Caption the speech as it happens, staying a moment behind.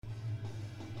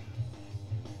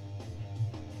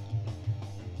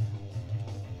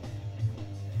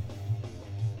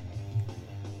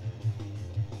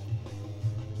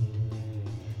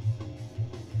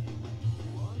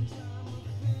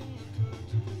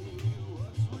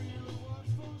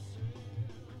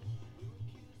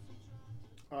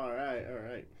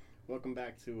right. Welcome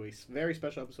back to a very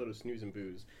special episode of Snooze and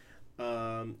Booze.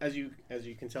 As you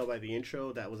can tell by the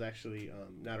intro, that was actually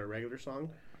not a regular song.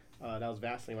 That was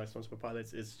Vaseline by Stone Temple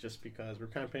Pilots. It's just because we're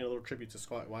kind of paying a little tribute to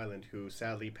Scott Weiland, who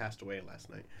sadly passed away last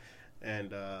night.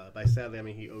 And by sadly, I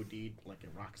mean he OD'd like a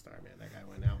rock star, man. That guy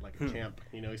went out like a champ.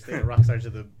 You know, he stayed a rock star to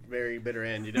the very bitter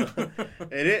end. You know,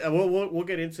 we'll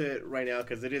get into it right now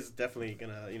because it is definitely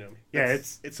gonna, you know. Yeah,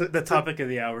 it's the topic of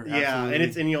the hour. Yeah, absolutely. And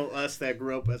it's you know us that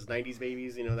grew up as '90s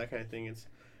babies, you know, that kind of thing. It's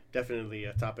definitely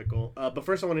topical. But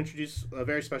first, I want to introduce a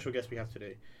very special guest we have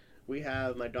today. We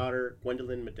have my daughter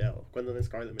Gwendolyn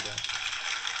Scarlett Medell.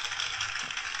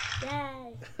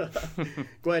 Yay!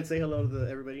 Go ahead and say hello to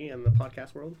everybody in the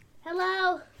podcast world.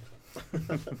 Hello.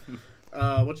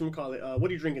 Whatchamacallit?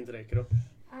 What are you drinking today, kiddo?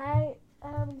 I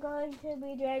am going to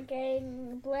be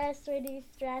drinking Bliss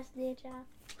Reduced Stress Decaf.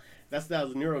 That's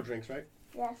those neuro drinks, right?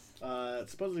 Yes.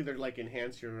 Supposedly they're like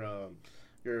enhance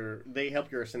they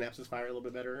help your synapses fire a little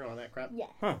bit better and all that crap. Yeah.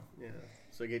 Huh. Yeah.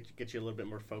 So get you a little bit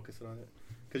more focused on it.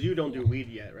 Because you don't do weed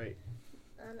yet, right?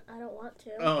 I don't want to.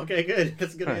 Oh, okay, good.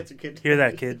 That's a good answer, kid. Hear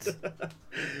that, kids?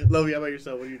 Lovey, how about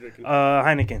yourself? What are you drinking?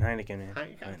 Heineken, man.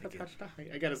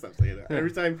 I gotta stop saying that.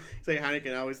 Every time you say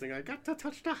Heineken, I always think, I got to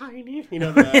touch the Heine. You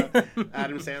know, the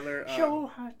Adam Sandler. So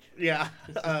hot. Yeah.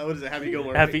 What is it? Happy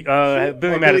Gilmore.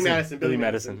 Billy Madison. Billy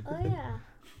Madison. Oh,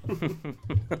 yeah.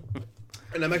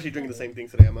 And I'm actually drinking the same thing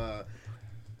today. I'm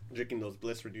drinking those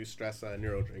Bliss Reduced Stress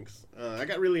neuro drinks. I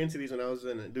got really into these when I was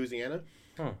in Louisiana.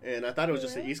 Huh. And I thought it was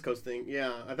just an East Coast thing.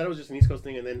 Yeah, I thought it was just an East Coast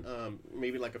thing. And then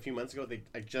maybe like a few months ago,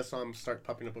 I just saw them start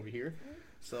popping up over here.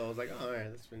 So I was like, oh, all right.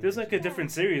 There's like a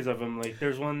different series of them. Like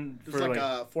there's one for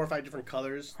like 4 or 5 different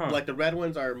colors. Huh. Like the red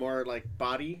ones are more like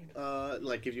body,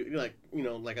 like give you like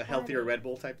like a healthier Red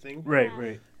Bull type thing.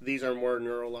 Right. These are more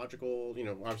neurological,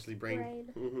 obviously brain.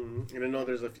 Mm-hmm. And I know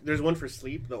there's one for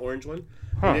sleep, the orange one,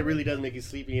 and it really does make you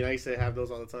sleepy. And I used to have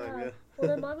those all the time. Yeah. Well,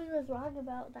 then mommy was wrong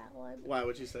about that one. Why?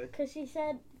 What'd you say? Because she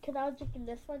said, because I was drinking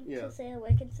this one Yeah. to stay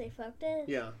awake and stay focused.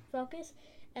 Yeah. Focus.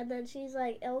 And then she's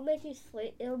like, it'll make you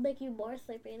sleep. It'll make you more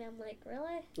sleepy. And I'm like,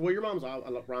 really? Well, your mom's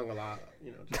wrong a lot.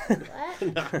 Just, What?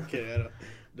 no, I'm kidding. I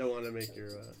don't want to make your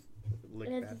lick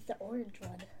And bad. it's the orange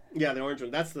one. Yeah, the orange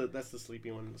one. That's the sleepy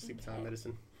one, the sleep time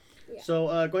medicine. Yeah. So,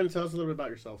 go ahead and tell us a little bit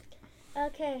about yourself.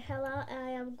 Okay, hello.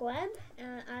 I am Gwen,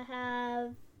 and I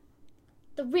have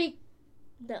three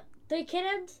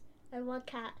kittens and 1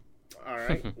 cat. All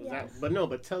right. Yes.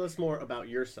 But tell us more about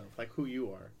yourself, like who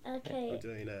you are. Okay. I'm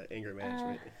doing anger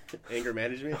management. Anger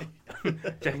management.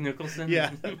 Jack Nicholson.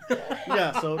 Yeah.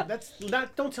 Yeah. So that's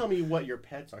not. Don't tell me what your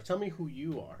pets are. Tell me who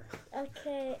you are.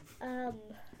 Okay.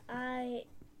 I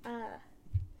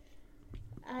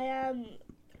am.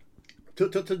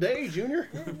 Today, Junior.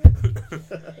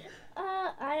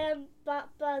 I am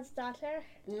Papa's daughter.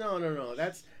 No.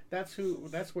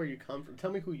 That's where you come from.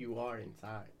 Tell me who you are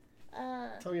inside.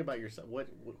 Tell me about yourself.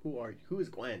 Who are you? Who is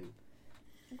Gwen?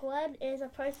 Gwen is a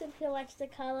person who likes to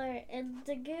color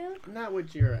indigo. Not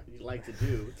what you like to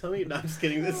do. Tell me. No, I'm just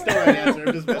kidding. That's the right answer.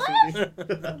 I'm just messing with you.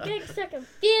 I'm getting so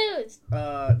confused.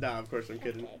 No, of course I'm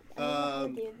kidding. Okay, I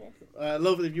do this.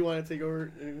 Lovely, if you want to take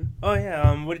over. Oh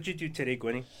yeah. What did you do today,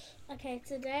 Gwenny? Okay,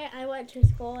 today I went to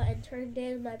school and turned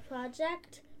in my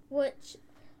project, which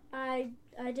I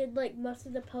did like most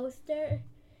of the poster,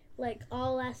 like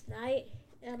all last night,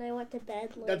 and I went to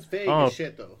bed. Like, That's vague as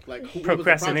shit, though. Like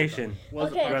Procrastination.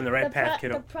 Okay, You're on the right path,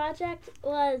 kiddo. The project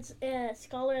was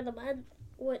Scholar of the Month,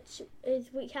 which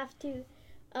is we have to,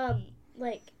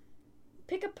 like,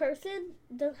 pick a person.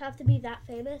 Doesn't have to be that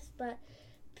famous, but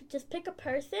just pick a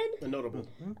person. A notable.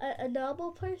 A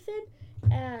notable person.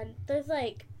 And there's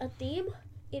like a theme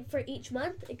for each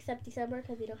month, except December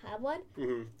because we don't have one.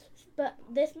 Mm-hmm. But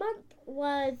this month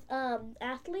was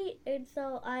athlete, and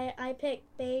so I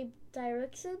picked Babe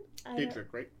Didrikson. Dietrich,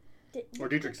 right? Or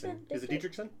Dietrichson. Is it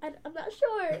Dietrichson? I'm not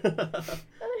sure.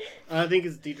 I think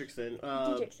it's Dietrichson.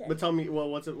 Dietrichson. But tell me,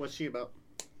 what's she about?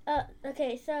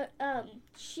 Okay, so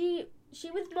she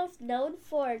was most known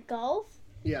for golf.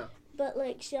 Yeah. But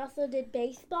like she also did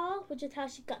baseball, which is how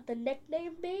she got the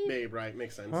nickname Babe. Babe, right?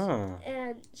 Makes sense. Oh.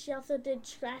 And she also did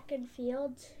track and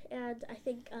field, and I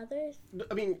think others.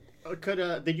 I mean,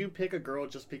 did you pick a girl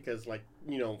just because, like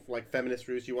feminist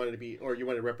roots, you wanted to be, or you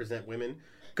wanted to represent women?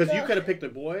 Because you could have picked a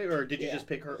boy, or did you just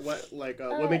pick her? What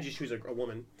made you choose a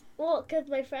woman? Well, because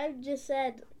my friend just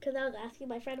said, because I was asking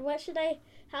my friend, how should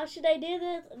I do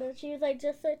this? And then she was like,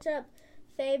 just search up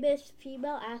famous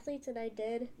female athletes, and I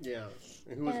did. Yeah.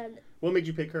 And what made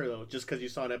you pick her, though? Just because you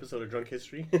saw an episode of Drunk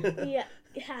History? Yeah,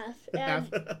 half.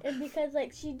 And because,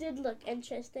 like, she did look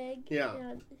interesting. Yeah.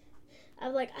 And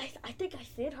I'm like, I think I've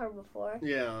seen her before.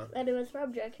 Yeah. And it was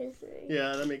from Drunk History.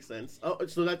 Yeah, that makes sense. Oh,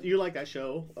 so that you like that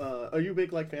show? Are you a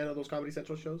big fan of those Comedy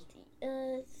Central shows?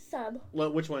 Some.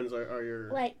 Well, which ones are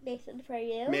your? Like Nathan For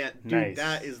You. Man, dude, Nice.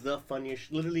 that is the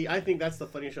funniest. Literally, I think that's the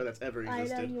funniest show that's ever I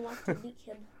existed. know you want to meet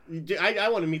him. I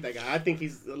want to meet that guy. I think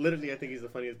he's the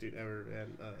funniest dude ever.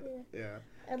 And yeah.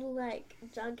 And like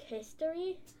Drunk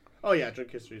History. Oh yeah,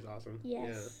 Drunk History is awesome.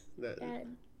 Yes. Yeah.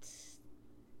 And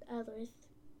others.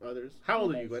 Others. How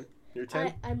old are you, Gwen? You're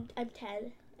 10. I'm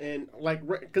 10. And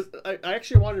because I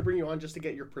actually wanted to bring you on just to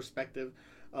get your perspective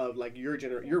of like your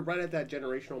You're right at that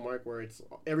generational mark where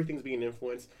everything's being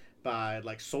influenced by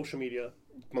like social media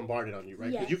bombarded on you, right?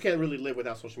 Because Yes. you can't really live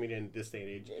without social media in this day and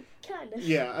age. Kind of.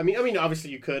 Yeah, I mean, obviously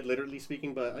you could, literally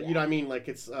speaking, but you know, what I mean, like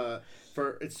it's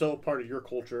so part of your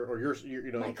culture or your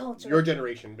you know My culture. your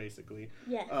generation basically.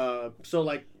 Yeah. So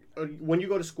like when you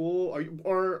go to school,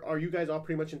 are you guys all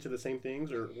pretty much into the same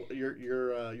things, or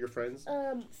your friends?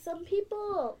 Some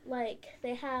people like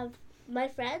they have my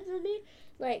friends and me.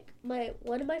 Like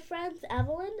one of my friends,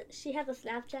 Evelyn, she has a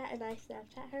Snapchat and I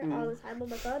Snapchat her all the time on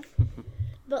my phone.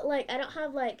 But like I don't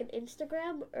have like an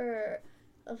Instagram or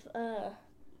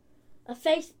a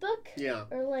Facebook. Yeah.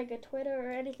 Or like a Twitter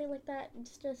or anything like that.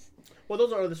 It's just. Well,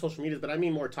 those are other social medias, but I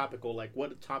mean more topical. Like,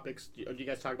 what topics do you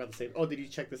guys talk about the same? Oh, did you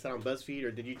check this out on BuzzFeed,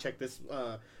 or did you check this,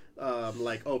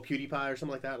 like, PewDiePie or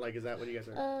something like that? Like, is that what you guys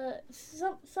are?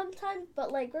 Sometimes,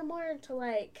 but like we're more into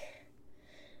like.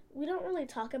 We don't really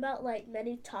talk about like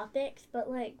many topics, but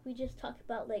like we just talk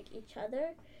about like each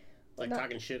other. Like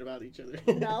talking shit about each other?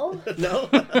 No. No?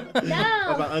 No.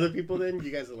 About other people then?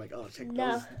 You guys are like, oh,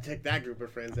 No. check that group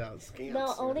of friends out. Scams.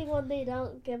 No, only when they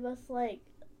don't give us like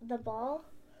the ball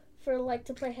for like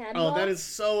to play handball. Oh, that is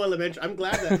so elementary. I'm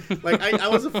glad that like I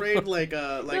was afraid like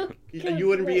you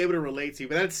wouldn't be able to relate to,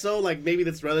 but that's so like maybe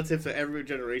that's relative to every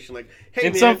generation. Like, hey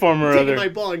in man, some form or taking other. my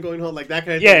ball and going home, like that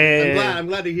kind of Yeah, thing. yeah, I'm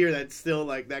glad to hear that still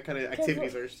like that kind of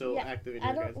activities like, are still active in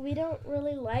you guys. We don't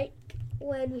really like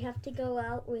when we have to go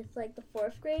out with like the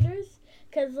 4th graders,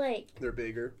 cause like They're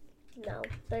bigger. no,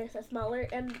 they're so smaller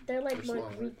and they're like They're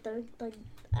more smaller. they're like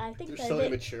I think They're so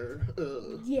immature.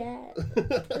 Ugh. Yeah.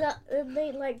 And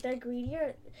they like they're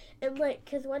greedier, and like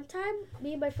cause one time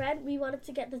me and my friend we wanted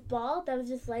to get this ball that was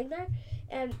just laying there,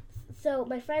 and so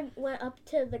my friend went up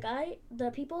to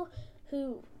the people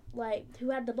who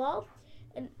had the ball,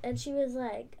 and she was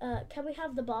like, can we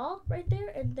have the ball right there?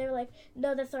 And they're like,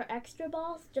 no, that's our extra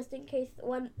balls just in case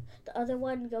the other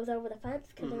one goes over the fence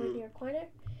because they were near a corner.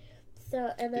 So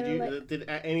and then Did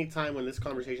at any time when this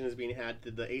conversation is being had,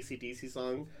 did the AC/DC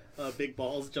song "Big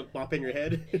Balls" pop in your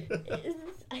head?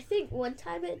 I think one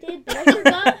time it did, but I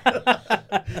forgot.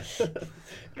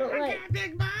 But like,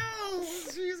 big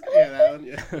balls. Yeah, that one.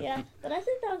 Yeah. yeah, but I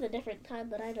think that was a different time,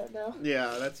 but I don't know.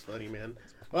 Yeah, that's funny, man.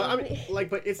 Well, I mean, like,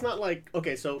 but it's not like,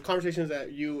 okay, so conversations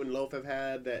that you and Loaf have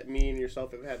had, that me and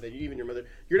yourself have had, that you, even your mother,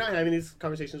 you're not having these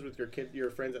conversations with your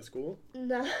friends at school?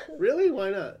 No. Really? Why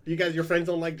not? Your friends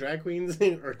don't like drag queens?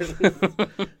 Or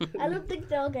I don't think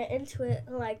they'll get into it,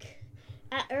 like,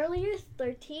 at earliest,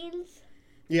 13s.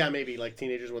 Yeah, maybe, like,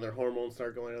 teenagers when their hormones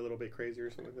start going a little bit crazy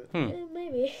or something like that.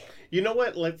 Maybe. You know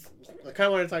what? I kind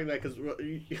of want to talk about that, because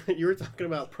you were talking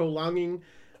about prolonging.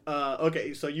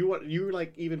 Okay, so you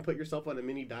like even put yourself on a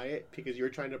mini diet because you were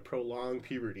trying to prolong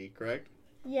puberty, correct?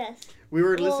 Yes. We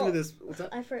were listening to this. What's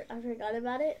that? I forgot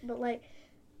about it, but like,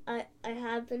 I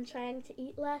have been trying to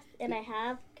eat less, and I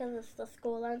have because the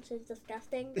school lunch is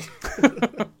disgusting.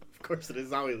 Of course it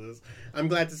is, always is. I'm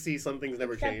glad to see some things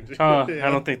never change. Oh, Yeah.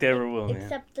 I don't think they ever will, man.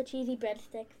 Except the cheesy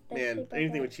breadsticks. Man,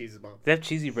 anything with cheese is bomb. They have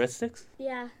cheesy breadsticks?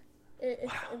 Yeah.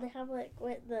 And they have like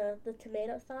with the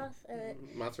tomato sauce and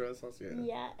Mozzarella sauce, yeah.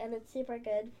 yeah, and it's super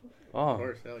good. Oh, Of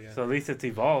course, hell yeah. so at least it's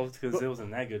evolved because it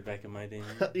wasn't that good back in my day.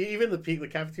 Even the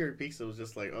cafeteria pizza was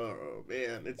just like, oh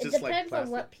man, it's It just like depends on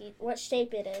plastic. what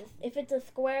shape it is. If it's a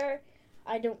square,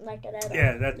 I don't like it at all.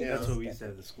 Yeah, It's that's what we just-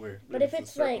 said, the square. But if It's a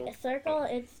it's like circle. a circle,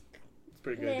 it's It's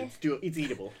pretty good. meh. It's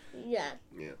eatable. yeah,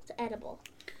 Yeah. it's edible.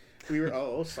 We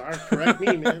were sorry, correct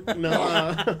me, man.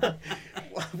 No,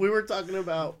 we were talking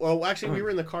about. Well, actually, we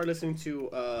were in the car listening to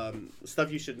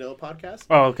Stuff You Should Know podcast,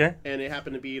 Oh, okay. and it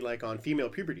happened to be like on female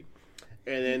puberty,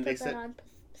 and then You they put that said on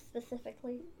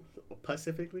specifically.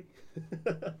 Pacifically.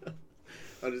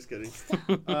 I'm just kidding.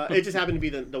 It just happened to be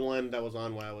the one that was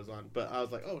on while I was on, but I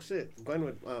was like, oh shit, Glenn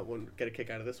would get a kick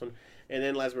out of this one. And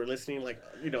then as we're listening, like,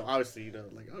 obviously,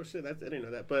 like, oh shit, I didn't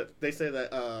know that. But they say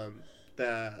that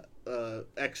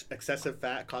excessive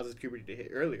fat causes puberty to hit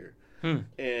earlier, and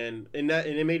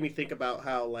it made me think about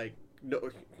how, like,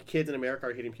 kids in America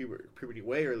are hitting puberty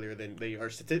way earlier than they are.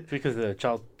 Because of the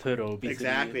childhood obesity.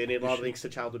 Exactly, and a lot of links to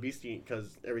child obesity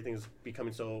because everything's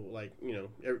becoming so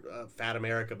fat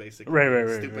America basically. Right.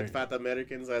 Stupid fat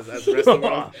Americans as the rest of the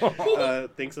world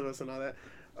thinks of us and all that.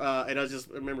 And I just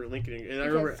remember linking it. And I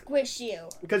remember squish you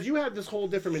because you have this whole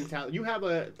different mentality.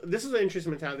 This is an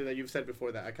interesting mentality that you've said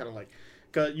before that I kind of like.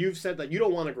 Because you've said that you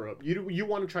don't want to grow up. You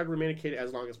want to try to remain a kid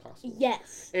as long as possible.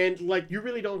 Yes. And, like, you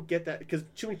really don't get that because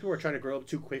too many people are trying to grow up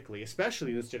too quickly,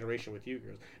 especially this generation with you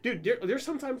girls. Dude, there's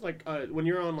sometimes, like, when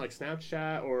you're on, like,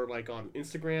 Snapchat or, like, on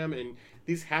Instagram and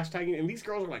these hashtagging, and these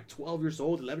girls are, like, 12 years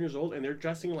old, 11 years old, and they're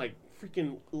dressing like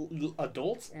freaking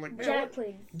adults. I'm like, man, drag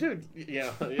queens. Dude,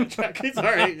 yeah, drag queens, all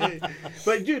right.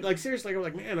 But, dude, like, seriously, I'm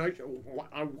like, man,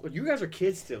 you guys are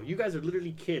kids still. You guys are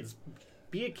literally kids.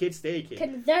 Be a kid, stay a kid.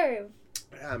 Conserve.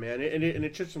 Yeah, man, and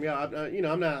it trips me out.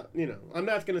 I'm not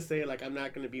gonna say like I'm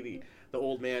not gonna be the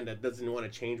old man that doesn't want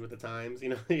to change with the times.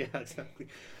 Yeah, exactly.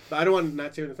 But I don't want to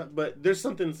not change with the time. But there's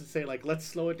something to say like let's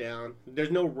slow it down.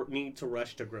 There's no need to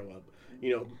rush to grow up.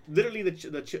 Literally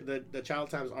the child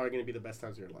times are gonna be the best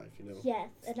times of your life. Yes,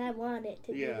 and I want it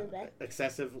to be the best.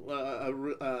 Excessive.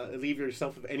 Leave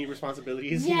yourself with any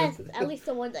responsibilities. Yes, at least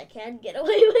the ones I can get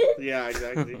away with. Yeah,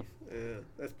 exactly. Yeah,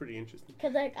 that's pretty interesting.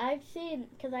 Cause I've seen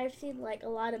like a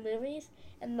lot of movies,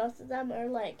 and most of them are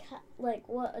like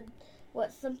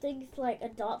what some things like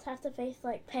adults have to face,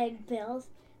 like paying bills.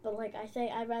 But like I say,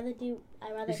 I'd rather. You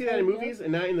see that in movies,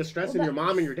 and not in the stress of your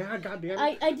mom and your dad. God damn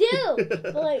it. I do.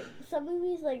 But like some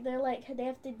movies, like they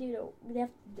have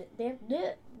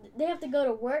to go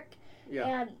to work.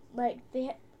 Yeah. And like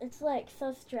it's like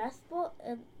so stressful,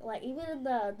 and like even in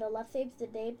the Love Saves the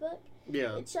Day book.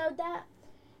 Yeah. It showed that.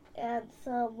 And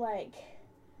so, like,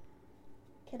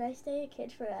 can I stay a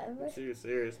kid forever?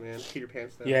 Serious, man. Keep your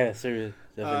pants down. Yeah, serious.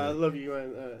 Love you. You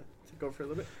want to go for a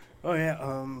little bit? Oh, yeah.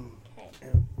 Okay.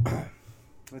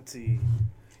 Let's see. You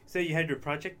said you had your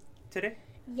project today?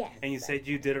 Yes. And you said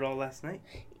you did it all last night?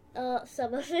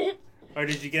 Some of it. Or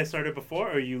did you get started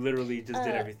before, or you literally just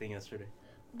did everything yesterday?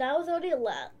 That was only a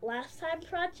last time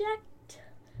project.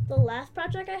 The last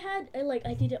project I had, and like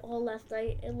I did it all last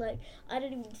night, and like I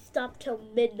didn't even stop till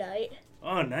midnight.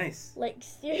 Oh, nice. Like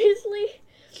seriously,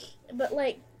 but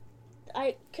like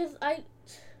for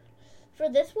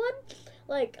this one,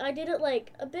 like I did it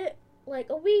like a bit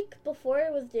like a week before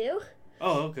it was due.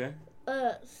 Oh, okay.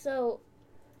 So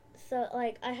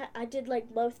like I did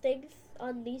like most things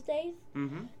on these days.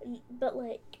 Mm-hmm. But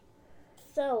like,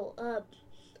 so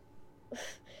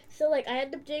like I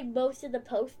ended up doing most of the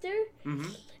poster. Mm-hmm.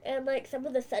 And like some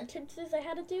of the sentences I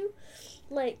had to do,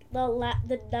 like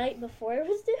the night before it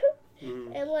was due,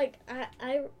 and like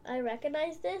I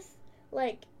recognized this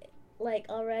like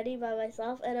already by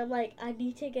myself, and I'm like I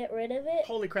need to get rid of it.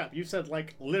 Holy crap! You said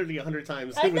like literally 100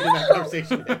 times I within know! that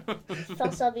conversation.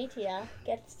 Social media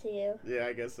gets to you. Yeah,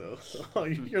 I guess so. Oh,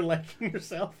 you're liking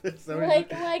yourself. That's not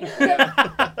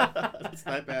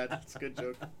bad. That's a good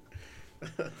joke.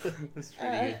 That's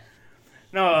pretty good.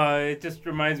 No, it just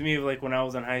reminds me of like when I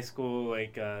was in high school.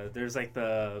 Like, there's like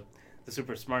the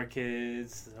super smart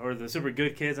kids or the super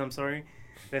good kids. I'm sorry,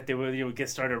 that they would get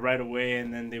started right away,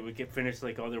 and then they would get finished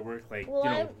like all their work like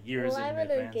years in advance.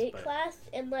 I'm in a gate class,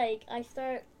 and like I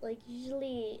start like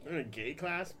usually. In a gate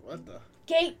class? What the?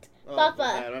 Gate, oh, Papa.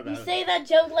 My bad. You say that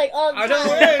joke like all the time. I know.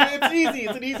 Hey, it's easy.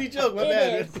 It's an easy joke. My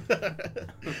bad.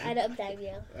 I don't blame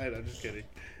you. I know. Just kidding.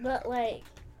 But like.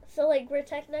 So, like, we're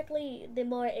technically the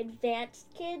more advanced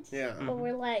kids, yeah. But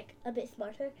we're, like, a bit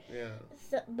smarter. Yeah.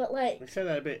 So, but, like... You said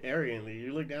that a bit arrogantly.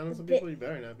 You look down on some people, you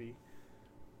better not be.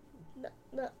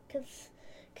 No, because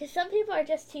some people are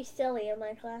just too silly in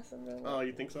my class. And like, oh,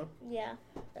 you think so? Yeah.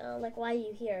 Like, why are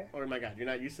you here? Oh, my God, you're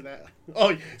not used to that?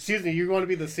 Oh, excuse me, you want to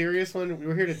be the serious one?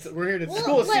 We're here to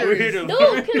school like, serious.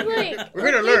 No, because, like... We're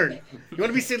here to learn. You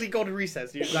want to be silly, go to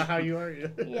recess. Is that how you are?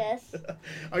 Yes.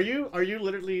 Are you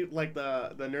literally, like,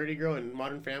 the nerdy girl in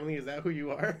Modern Family? Is that who you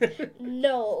are?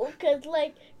 No,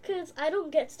 because I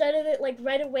don't get started it, like,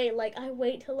 right away. Like, I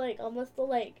wait till, like, almost the,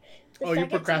 like... Oh, you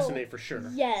procrastinate for sure.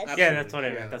 Yes. Absolutely. Yeah, that's what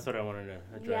I meant. That's what I wanted to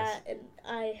address. Yeah, and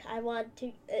I want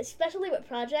to, especially with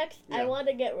projects, I want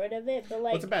to get rid of it, but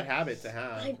like... Well, it's a bad habit to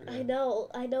have. I know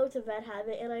it's a bad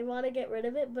habit, and I want to get rid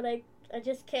of it, but I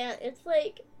just can't. It's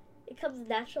like, it comes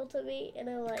natural to me, and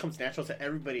I'm like... It comes natural to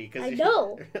everybody. Cause I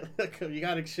know. You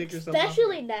gotta shake yourself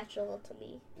especially off. Natural to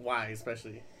me. Why,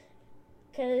 especially?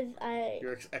 Because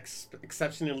You're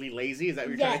exceptionally lazy? Is that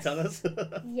what you're trying to tell us?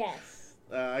 Yes.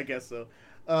 I guess so.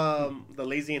 The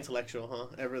lazy intellectual, huh?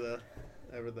 Ever the.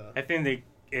 I think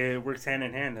it works hand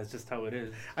in hand. That's just how it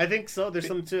is. I think so. There's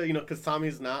some too, because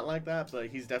Tommy's not like that, but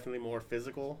he's definitely more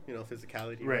physical,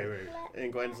 physicality. Right.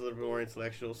 And Gwen's a little bit more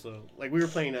intellectual. So, like, we were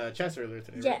playing chess earlier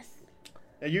today. Yes. Right?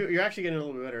 And you're actually getting a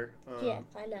little bit better. Yes,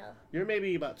 I know. You're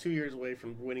maybe about 2 years away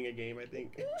from winning a game, I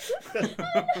think.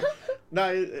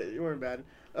 No, you weren't bad.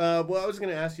 Well, I was going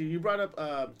to ask you. You brought up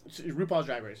RuPaul's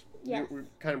Drag Race. Yes. You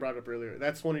kind of brought it up earlier.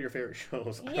 That's one of your favorite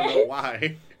shows. I Yes. don't know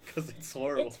why, because it's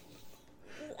horrible.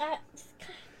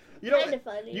 It's kind of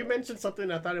funny. You mentioned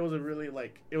something. I thought it was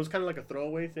it was kind of like a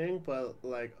throwaway thing, but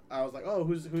like I was like, oh,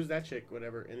 who's that chick,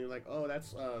 whatever, and you're like, oh,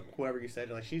 that's whoever you said,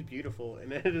 and like she's beautiful,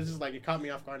 and then it was just like it caught me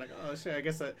off guard, like, oh shit, I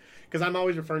guess that because I'm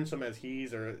always referring to them as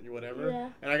he's or whatever, Yeah.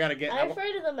 and I gotta get. I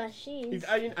refer to them as she's.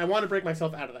 I want to break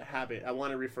myself out of that habit. I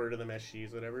want to refer to them as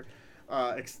she's, whatever.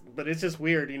 But it's just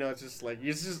weird, it's just like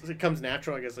it comes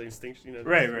natural, I guess, like instinct,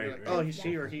 Right. Like, oh, he's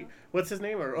she or he. What's his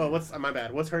name? Or what's my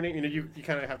bad? What's her name? You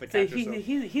kind of have to So catch yourself.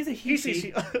 he's a he.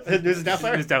 She. This is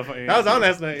Doubtfire. It's Doubtfire. That was on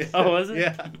last night. Oh, was it?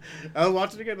 Yeah. I was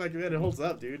watching it again, like, man, it holds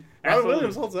up, dude. Robin Absolutely.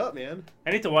 Williams holds up, man.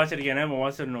 I need to watch it again. I haven't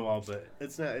watched it in a while, but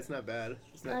It's not bad.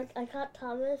 It's not. I caught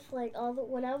Thomas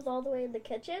when I was all the way in the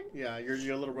kitchen. Yeah, your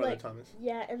little brother Thomas.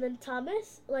 Yeah, and then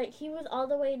Thomas, he was all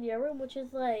the way in your room, which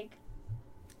is About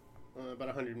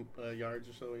 100 yards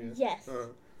or so. Yeah. Yes. Uh-huh.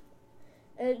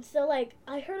 And so I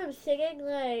heard him singing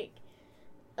 "Dear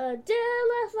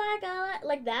looks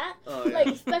like that." Oh, yeah.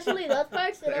 Especially those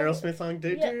parts. The Aerosmith song,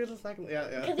 dude. Yeah. It's like,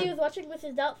 yeah. Because he was watching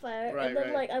Mrs. Doubtfire, Right, and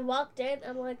then right. I walked in,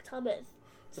 I'm like, Thomas,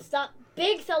 stop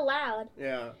being so loud.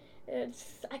 Yeah. And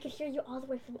I could hear you all the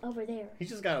way from over there. He's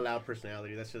just got a loud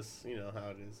personality. That's just how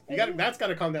it is. That's got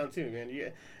to calm down too, man.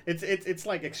 It's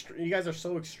like you guys are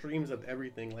so extremes of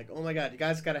everything. Like, oh my god, you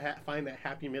guys got to find that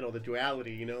happy middle, the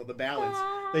duality, the balance,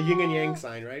 the yin and yang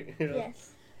sign, right?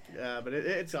 Yes. Yeah, but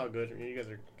it's all good. I mean, you guys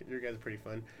are pretty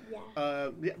fun.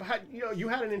 Yeah. But you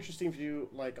had an interesting view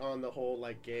on the whole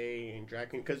gay and drag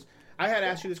queen, because I had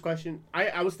asked you this question.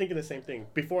 I was thinking the same thing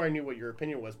before I knew what your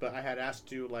opinion was, but I had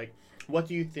asked you what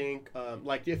do you think?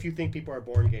 If you think people are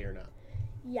born gay or not?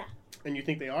 Yeah. And you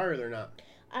think they are or they're not?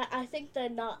 I think they're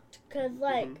not, cause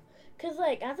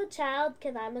as a child,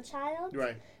 cause I'm a child.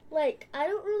 Right. I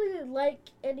don't really like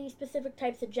any specific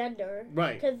types of gender.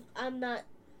 Right. Cause I'm not.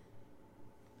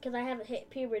 Because I haven't hit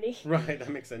puberty. Right, that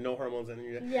makes sense. No hormones in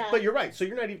you. Yeah. But you're right. So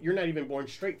you're not even born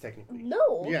straight technically.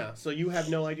 No. Yeah. So you have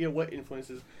no idea what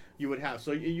influences you would have.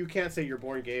 So you can't say you're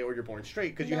born gay or you're born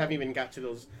straight because you haven't even got to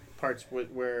those parts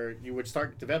where you would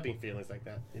start developing feelings like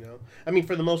that. I mean,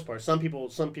 for the most part, some people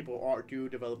do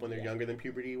develop when they're younger than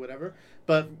puberty, whatever.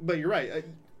 But you're right.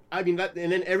 I mean that,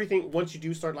 and then everything once you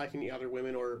do start liking other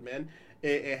women or men.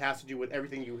 It has to do with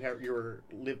everything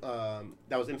that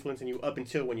was influencing you up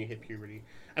until when you hit puberty.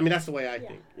 I mean, that's the way I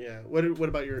think. Yeah. What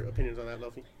about your opinions on that,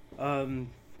 Luffy? To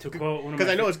quote one of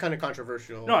because I know it's kind of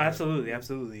controversial. No, absolutely.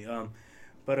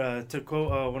 But to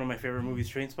quote one of my favorite movies,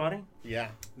 Trainspotting. Yeah.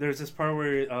 There's this part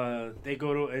where they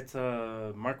go to it's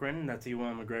Mark Renton, that's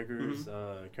Ewan McGregor's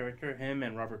character, him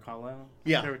and Robert Carlyle.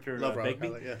 Yeah. Character Love Robert Begbie.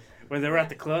 Carlyle, yeah. When they were at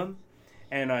the club.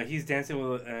 And he's dancing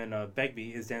with, and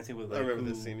Begbie is dancing with. I remember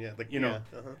this scene. Yeah,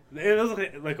 it looks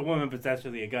like a woman, but it's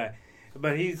actually a guy.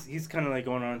 But he's kind of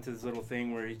going on to this little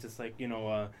thing where he's just he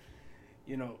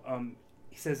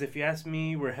says, if you ask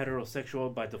me, we're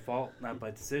heterosexual by default, not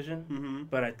by decision. Mm-hmm.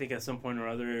 But I think at some point or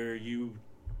other you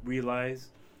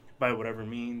realize, by whatever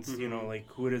means,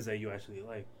 who it is that you actually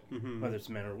like, whether it's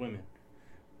men or women.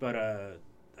 But I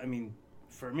mean,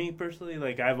 for me personally,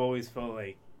 I've always felt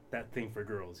that thing for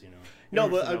girls, No,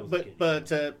 well,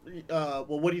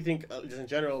 what do you think, just in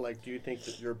general, do you think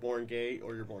that you're born gay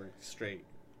or you're born straight?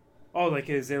 Oh,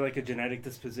 is there a genetic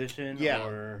disposition? Yeah.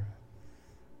 Or,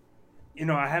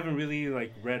 I haven't really,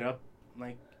 read up,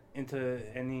 into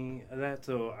any of that,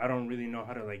 so I don't really know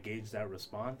how to, gauge that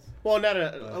response. Well,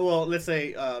 let's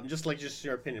say, just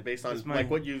your opinion, based on,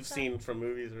 what you've seen from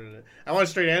movies. I want a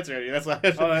straight answer, that's why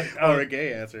or a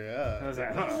gay answer, yeah. I was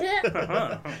like,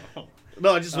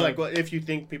 No, just if you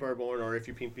think people are born or if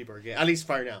you think people are gay, at least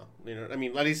for now, I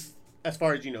mean, at least as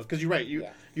far as because you're right,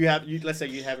 let's say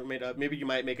you haven't made up, maybe you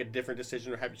might make a different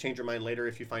decision or have to change your mind later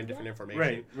if you find different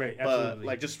information. Right, absolutely.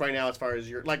 But just right now, as far as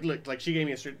your look, she gave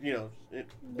me a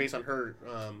based on her.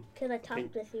 Can I talk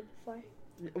with you before?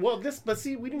 Well, but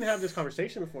see, we didn't have this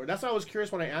conversation before. That's why I was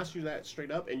curious when I asked you that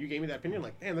straight up, and you gave me that opinion.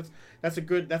 Man, that's a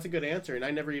good answer, and I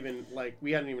never even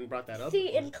we hadn't even brought that up.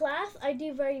 See, in class, I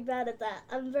do very bad at that.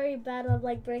 I'm very bad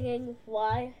at bringing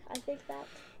why I think that.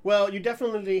 Well, you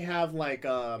definitely have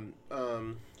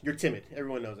you're timid.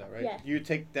 Everyone knows that, right? Yeah. You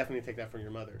definitely take that from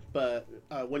your mother. But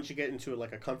once you get into a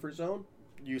comfort zone,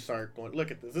 you start going,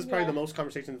 look at this. This is probably the most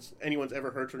conversations anyone's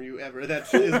ever heard from you ever.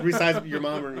 That's besides your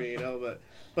mom or me, you know.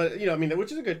 But you know, I mean,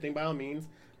 which is a good thing by all means.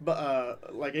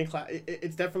 But like in class,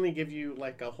 it's definitely give you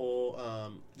like a whole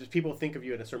just people think of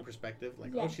you in a certain perspective.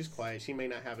 Like, oh, she's quiet. She may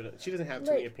not have it. She doesn't have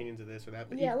too many opinions of this or that.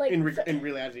 But in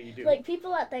reality, you do. Like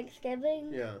people at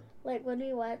Thanksgiving. Yeah. Like when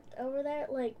we went over there,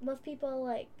 like most people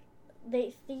like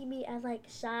they see me as like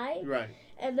shy. Right.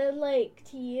 And then like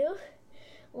to you,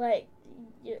 like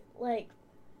you like.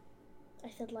 I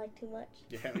said like too much.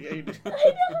 Yeah, you did. I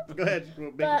know. Go ahead.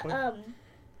 But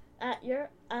at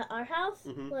our house,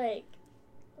 mm-hmm. like.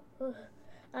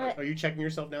 Are you checking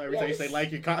yourself now? Every time you say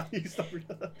like, you stop.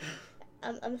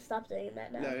 I'm gonna stop doing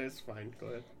that now. No, it's fine. Go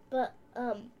ahead. But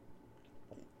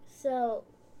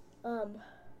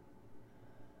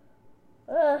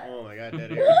oh my God,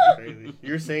 that is crazy.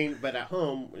 You're saying, but at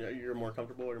home you're more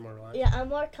comfortable or more relaxed? Yeah, I'm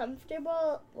more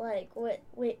comfortable like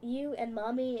with you and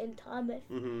Mommy and Thomas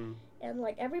mm-hmm. and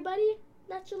like everybody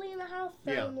naturally in the house.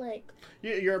 So I'm like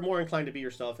you're more inclined to be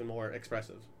yourself and more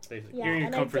expressive, basically. You're in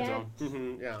your comfort zone.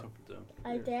 Mm-hmm, yeah.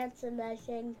 I dance and I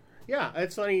sing. Yeah,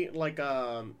 it's funny. Like,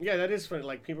 that is funny.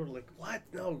 Like, people are like, "What?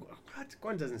 No, what?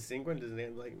 Gwen doesn't sing. Gwen doesn't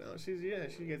dance." Like, no, she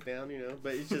gets down, you know.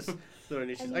 But it's just little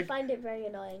niches. And you find it very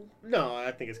annoying. No,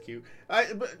 I think it's cute.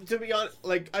 But to be honest,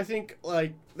 like, I think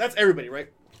like that's everybody, right?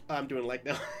 I'm doing like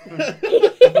now.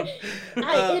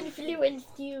 I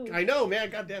influenced you. I know, man.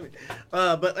 God damn it.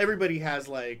 But everybody has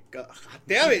like, God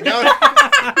damn it. Now,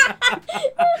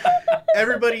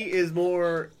 everybody is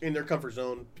more in their comfort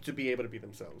zone to be able to be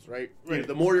themselves, right? You know,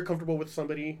 the more you're comfortable with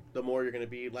somebody, the more you're going to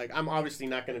be like. I'm obviously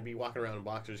not going to be walking around in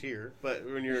boxers here, but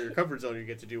when you're in your comfort zone, you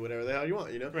get to do whatever the hell you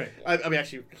want, you know. Right. I mean,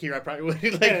 actually, here I probably would.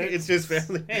 Like, it's just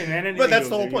family. Hey, man, but that's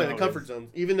the whole point. The comfort zone.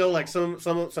 Even though like some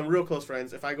real close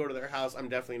friends, if I go to their house, I'm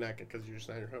definitely not because you're just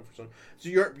not in your comfort zone. So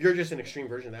you're just an extreme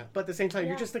version of that. But at the same time,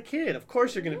 you're just a kid. Of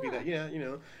course, you're going to be that. Yeah, you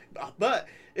know. But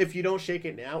if you don't shake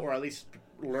it now, or at least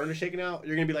learn to shake it out,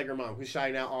 you're going to be like your mom, who's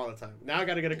shy now all the time. Now I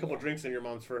got to get a couple drinks in your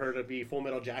mom's for her to be Full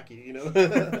Metal Jackie, you know.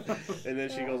 And then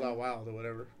she goes all wild or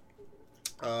whatever.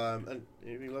 And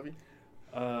anything, Lovey?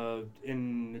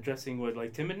 In addressing what,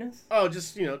 like timidness? Oh,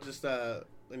 just I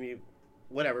mean,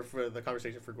 whatever for the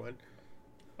conversation for Gwen.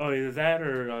 Oh, either that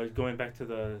or going back to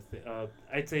the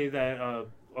I'd say that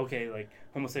okay, like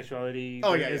homosexuality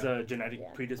is a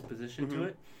genetic predisposition to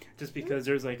it, just because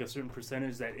there's like a certain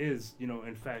percentage that is, you know,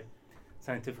 in fact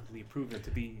scientifically proven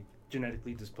to be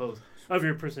genetically disposed of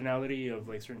your personality of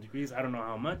like certain degrees. I don't know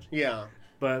how much. Yeah.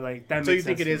 But like that makes sense. So you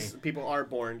think it is people are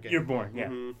born gay? You're born, yeah.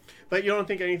 Mm-hmm. But you don't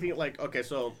think anything like, okay,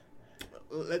 so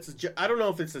I don't know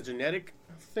if it's a genetic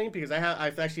thing, because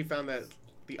I've actually found that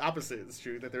the opposite is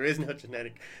true, that there is no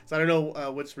genetic. So I don't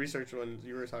know which research one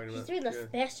you were talking about. She's doing the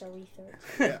special research.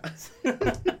 Yeah.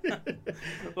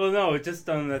 Well, no, it's just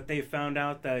that they found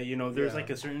out that, you know, there's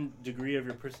like a certain degree of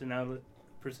your personality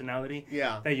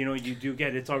that, you know, you do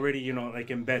get. It's already, you know, like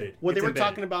embedded. Well, they were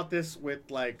talking about this with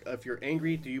like, if you're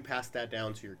angry, do you pass that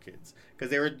down to your kids?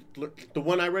 Because the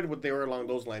one I read, what they were along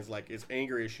those lines, like, is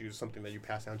anger issues something that you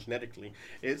pass down genetically?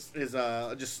 Is just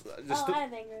I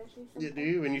have anger issues. Do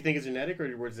you? And you think it's genetic,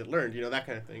 or is it learned? You know, that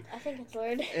kind of thing. I think it's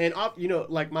learned. And you know,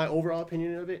 like my overall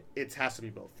opinion of it, it has to be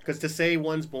both. Because to say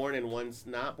one's born and one's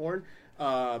not born,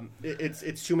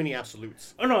 it's too many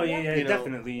absolutes. Oh no, yeah,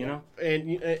 definitely, you know.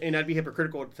 And I'd be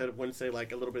hypocritical to when say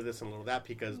like a little bit of this and a little of that,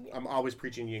 because I'm always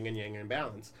preaching yin and yang and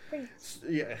balance.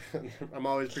 Yeah, I'm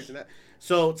always preaching that.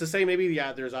 So to say maybe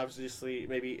there's obviously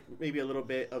maybe a little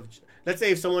bit of, let's say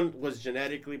if someone was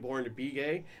genetically born to be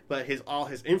gay, but all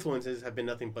his influences have been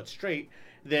nothing but straight,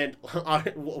 then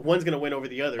one's gonna win over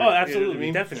the other. Oh, absolutely,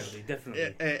 you know what I mean?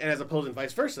 Definitely. And as opposed and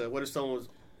vice versa. What if someone was,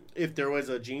 if there was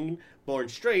a gene born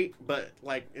straight, but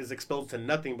like is exposed to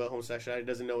nothing but homosexuality,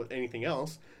 doesn't know anything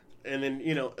else, and then,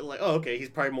 you know, like, oh, okay, he's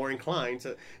probably more inclined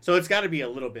to. So it's got to be a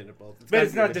little bit of both. But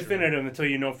it's not definitive until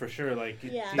you know for sure. Like,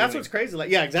 that's what's crazy.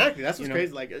 Like, yeah, exactly. That's what's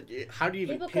crazy. Like, how do you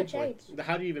even pinpoint?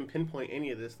 How do you even pinpoint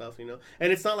any of this stuff? You know,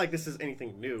 and it's not like this is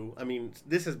anything new. I mean,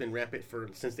 this has been rampant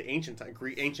since the ancient time,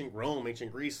 ancient Rome,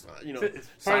 ancient Greece. You know,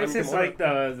 since like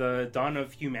the dawn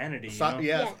of humanity.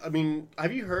 Yeah, I mean,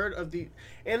 have you heard of the?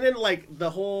 And then like the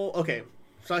whole. Okay,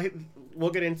 so we'll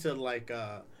get into like.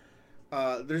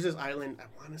 There's this island, I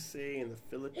want to say, in the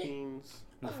Philippines.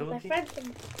 My friend's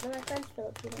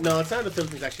Filipino. No, it's not in the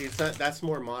Philippines, actually. It's not. That's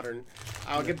more modern.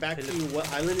 I'll get back to you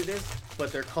what island it is,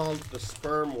 but they're called the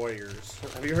Sperm Warriors.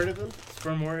 Have you heard of them?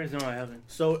 Sperm Warriors? No, I haven't.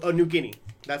 So, New Guinea.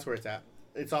 That's where it's at.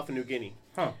 It's off of New Guinea.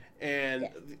 Huh. And,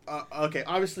 okay,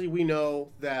 obviously we know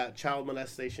that child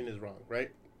molestation is wrong,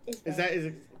 right? Is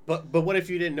it? But what if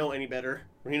you didn't know any better?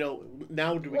 You know,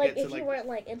 now do we like get to if like you weren't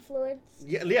like influenced?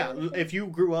 yeah. If you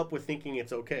grew up with thinking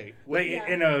it's okay, Like Yeah.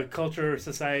 in a culture or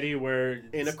society where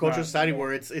in a it's cultural not- society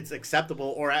where it's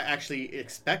acceptable or actually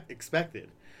expected.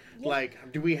 Yeah.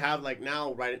 Like, do we have like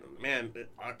now? Right, man,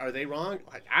 are they wrong?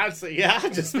 Like, I'd say yeah,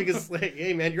 just because like,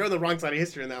 hey, man, you're on the wrong side of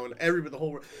history in that one. The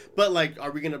whole world. But like, are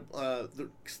we gonna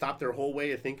stop their whole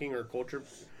way of thinking or culture?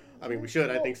 I mean, we should.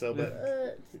 I think so,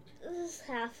 but This is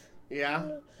half.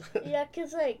 yeah. Yeah,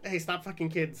 cause like Hey, stop fucking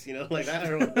kids, you know, like that. I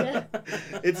don't know.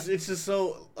 Yeah. It's just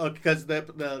so because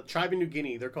the tribe in New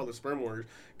Guinea, they're called the sperm warriors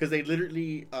because they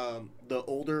literally the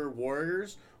older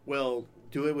warriors will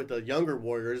do it with the younger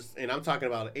warriors, and I'm talking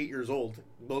about 8 years old.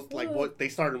 Most like what they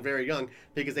started very young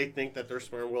because they think that their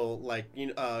sperm will like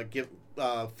give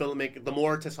make the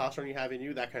more testosterone you have in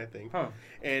you, that kind of thing. Huh.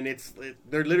 And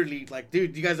they're literally like,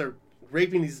 dude, you guys are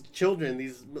raping these children.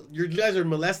 You guys are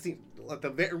molesting. Like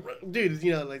dude,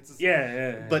 you know, like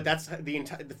Yeah. But that's the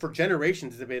entire for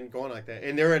generations they've been going like that,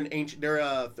 and they're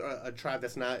a tribe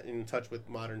that's not in touch with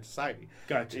modern society.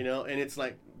 Gotcha. You know, and it's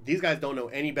like these guys don't know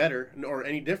any better or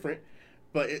any different.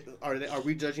 But are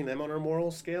we judging them on our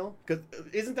moral scale? Because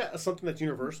isn't that something that's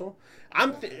universal?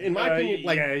 In my opinion,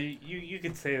 like yeah, you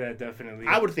could say that definitely.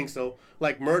 I would think so.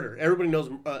 Like murder, everybody knows.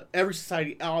 Every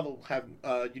society, all have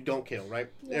you don't kill, right?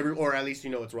 Yeah. Or at least you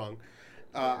know it's wrong.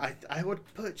 I would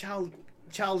put child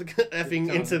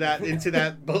effing into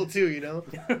that boat too, you know.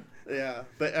 Yeah,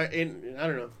 but I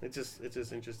don't know. It's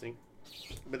just interesting.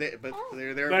 But they're But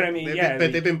I mean,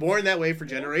 they've been born that way for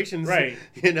generations, right?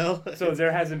 You know. So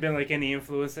there hasn't been like any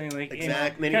influencing, like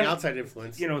exactly any outside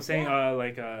influence. You know, saying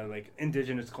like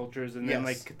indigenous cultures and then Yes.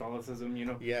 like Catholicism. You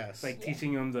know, Yes, like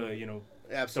teaching them the the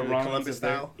absolutely wrongs Columbus of their-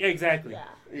 style. Yeah, exactly. yeah.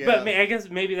 Yeah. But I guess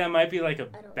maybe that might be like a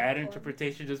don't bad know.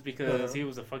 interpretation just because Uh-huh. he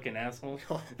was a fucking asshole.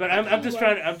 Oh, But I'm just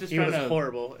trying he was to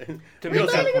horrible. to We're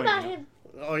make that learning point. about you know? him.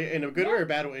 Oh, yeah, in a good way or a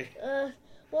bad way?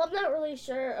 Well, I'm not really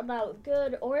sure about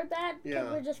good or bad because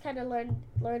Yeah. we're just kind of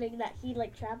learning that he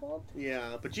like traveled.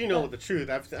 Yeah, but you know the truth.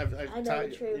 I've I know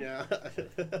the truth. Yeah.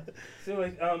 So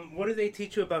like, what did they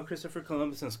teach you about Christopher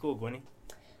Columbus in school, Gwenny?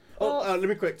 Let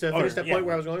me quick to finish that yeah. point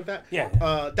where I was going with that. Yeah.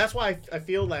 That's why I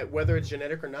feel like whether it's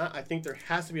genetic or not, I think there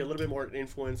has to be a little bit more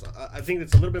influence. I think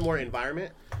it's a little bit more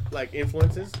environment, like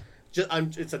influences.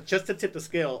 Just to tip the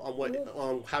scale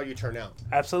on how you turn out.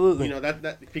 Absolutely. You know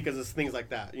that because it's things like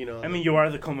that. You know. I mean, you are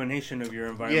the culmination of your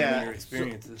environment and your So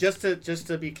experiences. just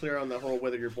to be clear on the whole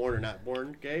whether you're born or not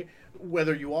born gay,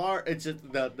 whether you are, it's just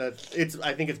it's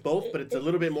I think it's both, but it's a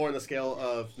little bit more on the scale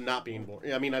of not being born.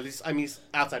 I mean, at least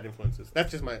outside influences. That's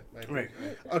just my right.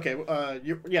 Okay.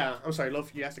 I'm sorry,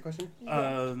 Loaf. You asked a question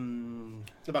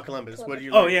about Columbus. What do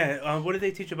you? Oh yeah. What did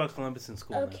they teach about Columbus in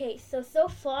school? Okay, so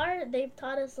far they've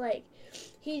taught us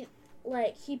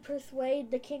he persuaded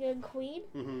the king and queen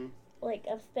Mm-hmm.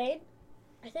 of Spain,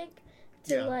 I think,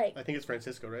 I think it's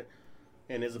Francisco, right?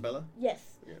 And Isabella. yes,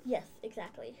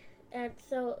 exactly. And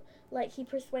so he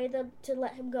persuaded them to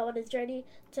let him go on his journey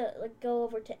to go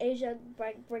over to Asia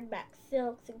and bring back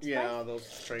silks and stuff. Yeah, all those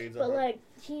trades. But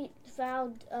he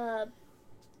found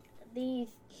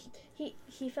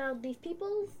he found these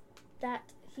peoples that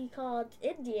he called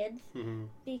Indians Mm-hmm.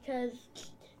 because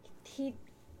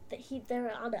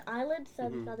they're on an island, so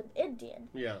Mhm. he called them Indian.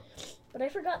 Yeah. But I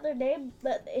forgot their name.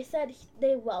 But they said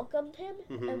they welcomed him,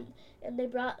 Mhm. and they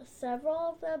brought several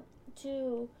of them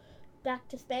back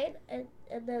to Spain, and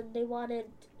then they wanted.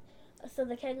 So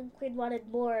the king and queen wanted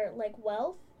more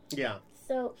wealth. Yeah.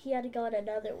 So he had to go on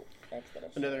another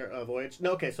expedition. Another voyage.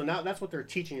 No. Okay. So now that's what they're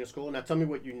teaching in school. Now tell me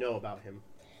what you know about him.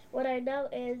 What I know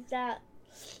is that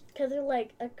because they're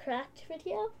a cracked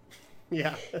video.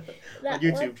 Yeah. That On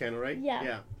YouTube one- channel, right? Yeah.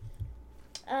 Yeah.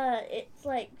 It's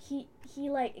he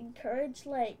encouraged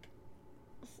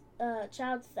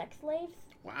child sex slaves.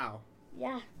 Wow.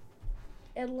 Yeah,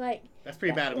 and That's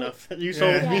pretty bad That- enough. You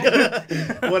sold me.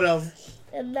 What else?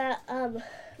 and that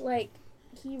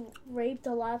he raped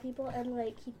a lot of people and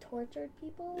he tortured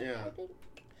people. Yeah. I think.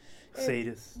 And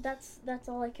Sadist. That's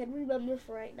all I can remember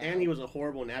for right now. And he was a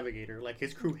horrible navigator.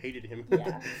 His crew hated him.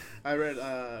 Yeah. I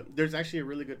read. There's actually a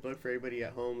really good book for everybody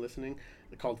at home listening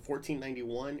called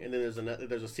 1491, and then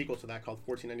there's a sequel to that called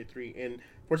 1493. And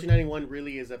 1491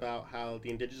 really is about how the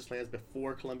indigenous lands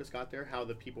before Columbus got there, how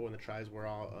the people and the tribes were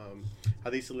all, how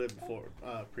they used to live before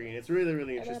pre. And it's really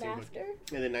really And then interesting. book.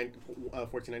 after. And then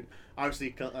 1490. Obviously,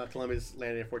 Columbus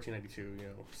landed in 1492. You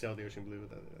know, sailed the ocean blue.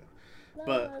 But-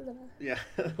 La, la, la. Yeah,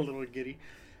 a little giddy.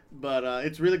 But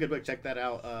it's a really good book. Check that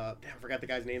out. Damn, I forgot the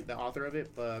guy's name, the author of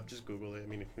it, but just Google it. I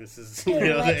mean, this is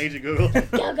Google the it. age of Google.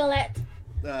 Google it.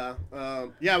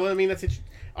 Yeah. Well, I mean, that's it.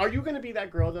 Are you going to be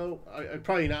that girl though?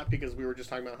 Probably not, because we were just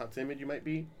talking about how timid you might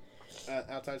be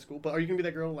outside school. But are you going to be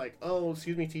that girl like, oh,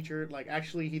 excuse me, teacher, like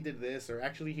actually he did this, or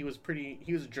actually he was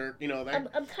a jerk, you know? That...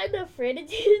 I'm kind of afraid to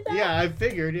do that. Yeah, I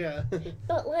figured. Yeah.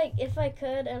 But like, if I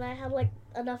could and I had like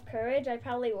enough courage, I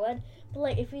probably would. But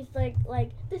like, if he's like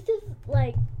this is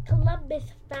like Columbus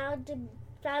founded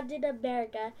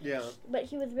America. Yeah. But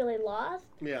he was really lost.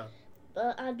 Yeah.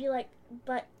 I'd be like,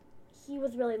 but he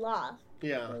was really lost.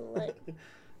 Yeah. So, like,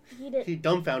 he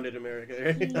dumbfounded America.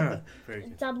 Right? Very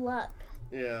good. Dumb luck.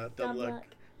 Yeah, dumb luck.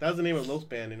 That was the name of Los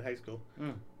band in high school.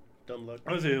 Dumb luck.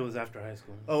 It was after high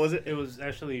school. Oh, was it? It was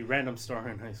actually Random Star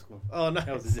in high school. Oh, nice.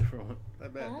 That was a different one.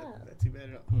 Not bad. Wow. That's too bad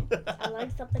at all. I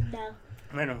learned something now.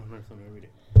 I know, learn something every day.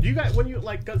 Do you guys, when you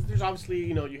like, because there's obviously,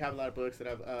 you know, you have a lot of books that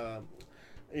I've,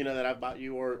 you know, that I've bought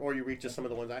you, or you read just some of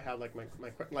the ones I have, like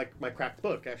my cracked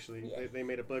book. Actually, Yeah. they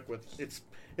made a book with it's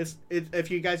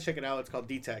if you guys check it out, it's called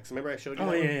D-Tex. Remember I showed you?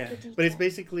 Oh that one? yeah. But it's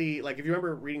basically like, if you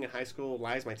remember reading in high school,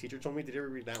 Lies My Teacher Told Me. Did you ever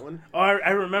read that one? Oh,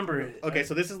 I remember it. Okay,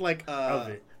 so this is like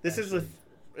this actually. is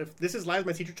if this is Lies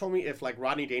My Teacher Told Me, if like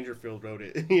Rodney Dangerfield wrote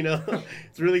it. You know,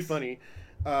 it's really funny,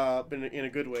 but in a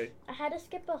good way. I had to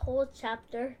skip a whole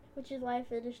chapter, which is why I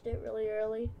finished it really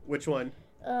early. Which one?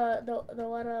 The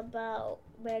one about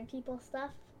married people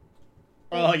stuff.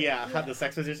 Oh yeah, how the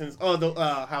sex positions. Oh, the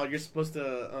how you're supposed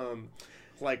to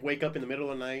like wake up in the middle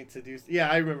of the night to do.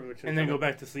 Yeah, I remember. Which And then go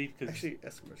back to sleep. Cause... Actually,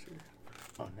 that's commercial.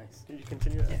 Oh, nice. Can you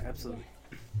continue that? Yeah, absolutely.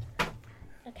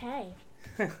 Okay.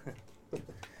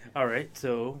 All right,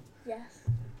 so Yes.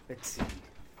 let's see.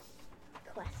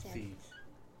 Questions.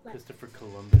 Christopher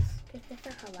Columbus. Christopher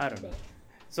Columbus. I don't know.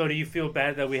 So do you feel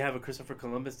bad that we have a Christopher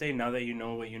Columbus Day now that you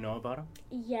know what you know about him?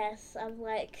 Yes, I'm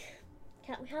like,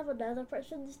 can't we have another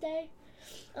person's day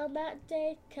on that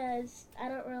day? Because I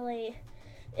don't really,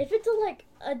 if it's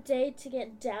a day to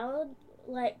get down,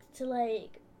 like to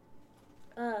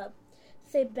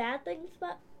say bad things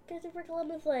about Christopher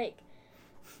Columbus, like,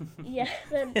 yeah,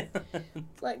 then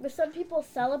like, but some people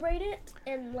celebrate it,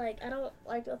 and like I don't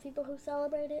like those people who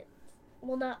celebrate it.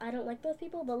 Well, I don't like those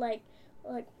people, but like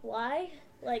why?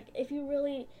 Like, if you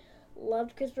really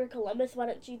loved Christopher Columbus, why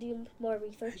don't you do more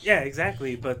research? Yeah,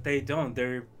 exactly. But they don't.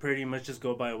 They're pretty much just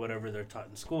go by whatever they're taught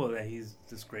in school, that he's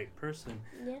this great person.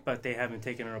 Yeah. But they haven't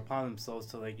taken it upon themselves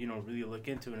to, like, you know, really look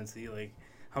into it and see, like,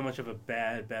 how much of a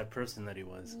bad person that he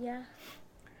was. Yeah.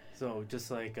 So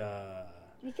just like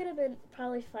we could have been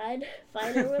probably finer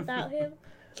without him.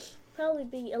 Probably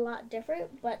be a lot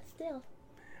different, but still.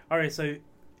 All right, so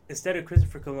instead of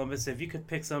Christopher Columbus, if you could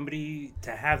pick somebody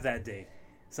to have that day,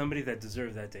 somebody that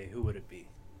deserved that day, who would it be?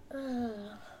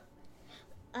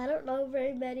 I don't know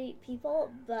very many people,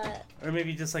 but Or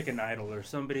maybe just like an idol or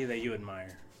somebody that you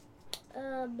admire.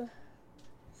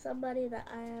 somebody that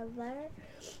I admire.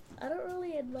 I don't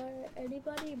really admire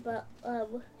anybody, but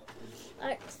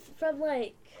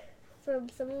from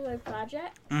some of my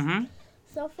projects Mm-hmm.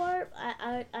 so far,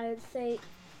 I would say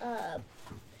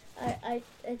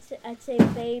I'd say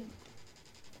Babe.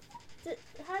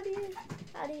 How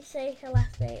do you say her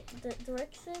last name?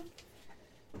 Dierksen?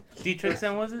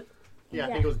 Dietrichson, was it? Yeah, I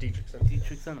Yeah. think it was Dietrichson.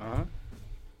 Dietrichson,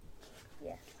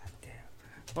 Yes. Damn.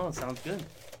 Well, it sounds good.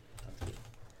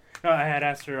 No, I had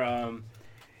asked her,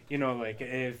 you know, like,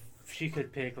 if she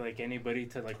could pick, like, anybody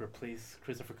to, like, replace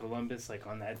Christopher Columbus, like,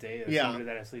 on that day. Yeah. Somebody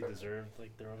that actually deserved,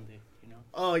 like, their own day, you know?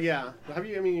 Oh yeah. Have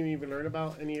you even learned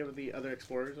about any of the other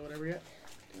explorers or whatever yet?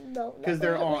 No. Because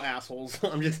they're all assholes.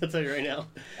 I'm just gonna tell you right now.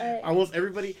 Uh, Almost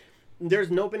everybody.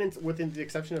 There's no been within the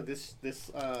exception of this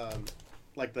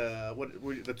like the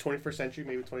 21st century,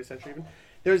 maybe 20th century even.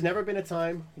 There's never been a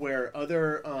time where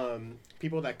other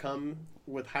people that come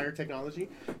with higher technology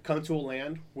come to a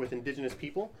land with indigenous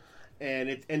people, and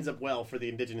it ends up well for the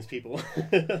indigenous people.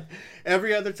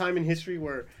 Every other time in history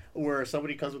where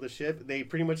somebody comes with a ship, they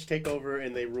pretty much take over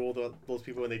and they rule those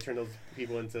people, and they turn those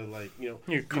people into, like, you know,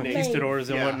 Your conquistadors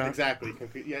and yeah, whatnot. exactly.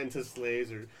 Yeah, into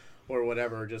slaves or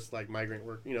whatever, just like migrant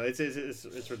work. You know, it's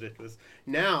ridiculous.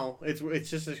 Now it's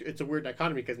a weird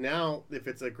dichotomy, because now if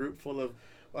it's a group full of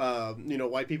you know,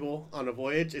 white people on a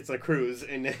voyage, it's a cruise,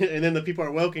 and then the people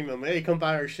are welcoming them. Hey, come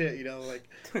buy our shit. You know, like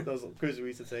those cruises we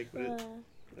used to take. But all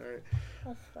right.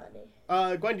 That's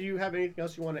funny. Gwen, do you have anything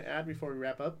else you want to add before we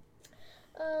wrap up?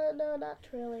 No, not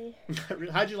really.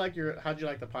 How'd you like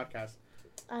the podcast?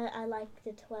 I like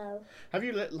the 12. Have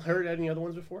you heard any other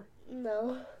ones before?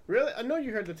 No. Really? I know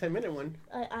you heard the 10-minute one.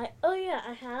 Oh yeah,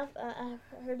 I have. I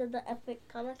heard of the Epic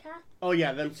Comic Cast. Oh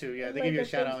yeah, them too. Yeah, they Like give you a the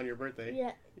shout thing- out on your birthday.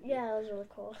 Yeah, it was really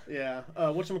cool. Yeah.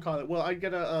 Whatchamacallit? Well, I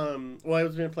gotta. Well,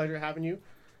 it's been a pleasure having you.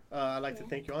 I'd like to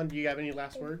thank you on. Do you have any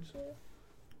last words? Thank you.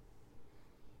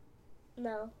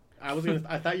 No.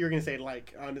 I thought you were gonna say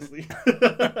like. Honestly.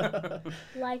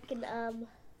 Like and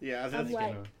Yeah, I'm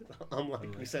like. I'm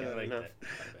like. You said that like enough.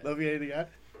 that. Love you, anything you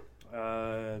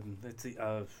got? Let's see.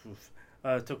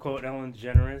 To quote Ellen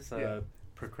DeGeneres, Yeah.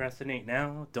 procrastinate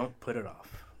now, don't put it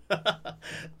off.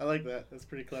 I like that. That's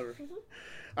pretty clever.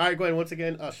 All right, Gwen. Once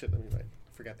again. Oh shit. Let me write.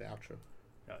 Forgot the outro.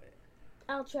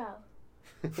 Outro.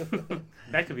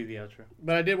 That could be the outro.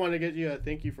 But I did want to get you a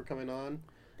thank you for coming on.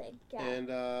 Thank you. And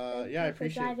Thank yeah, I you for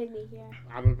appreciate. driving me here.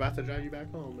 I'm about to drive you back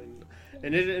home,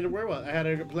 and it went well. I had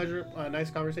a pleasure, nice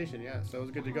conversation. Yeah, so it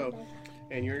was good to go.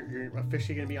 And you're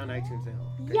officially gonna be on iTunes now.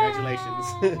 Congratulations!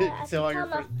 You can tell all your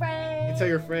friends. You can tell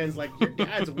your friends like your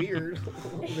dad's weird.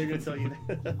 They're gonna tell you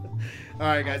that. All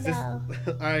right, guys. All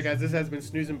right, guys. This has been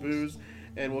Snooze and Booze,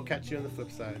 and we'll catch you on the flip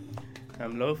side.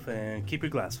 I'm Loaf, and keep your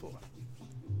glass full.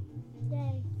 Yay.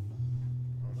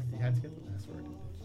 Oh my God, you had to get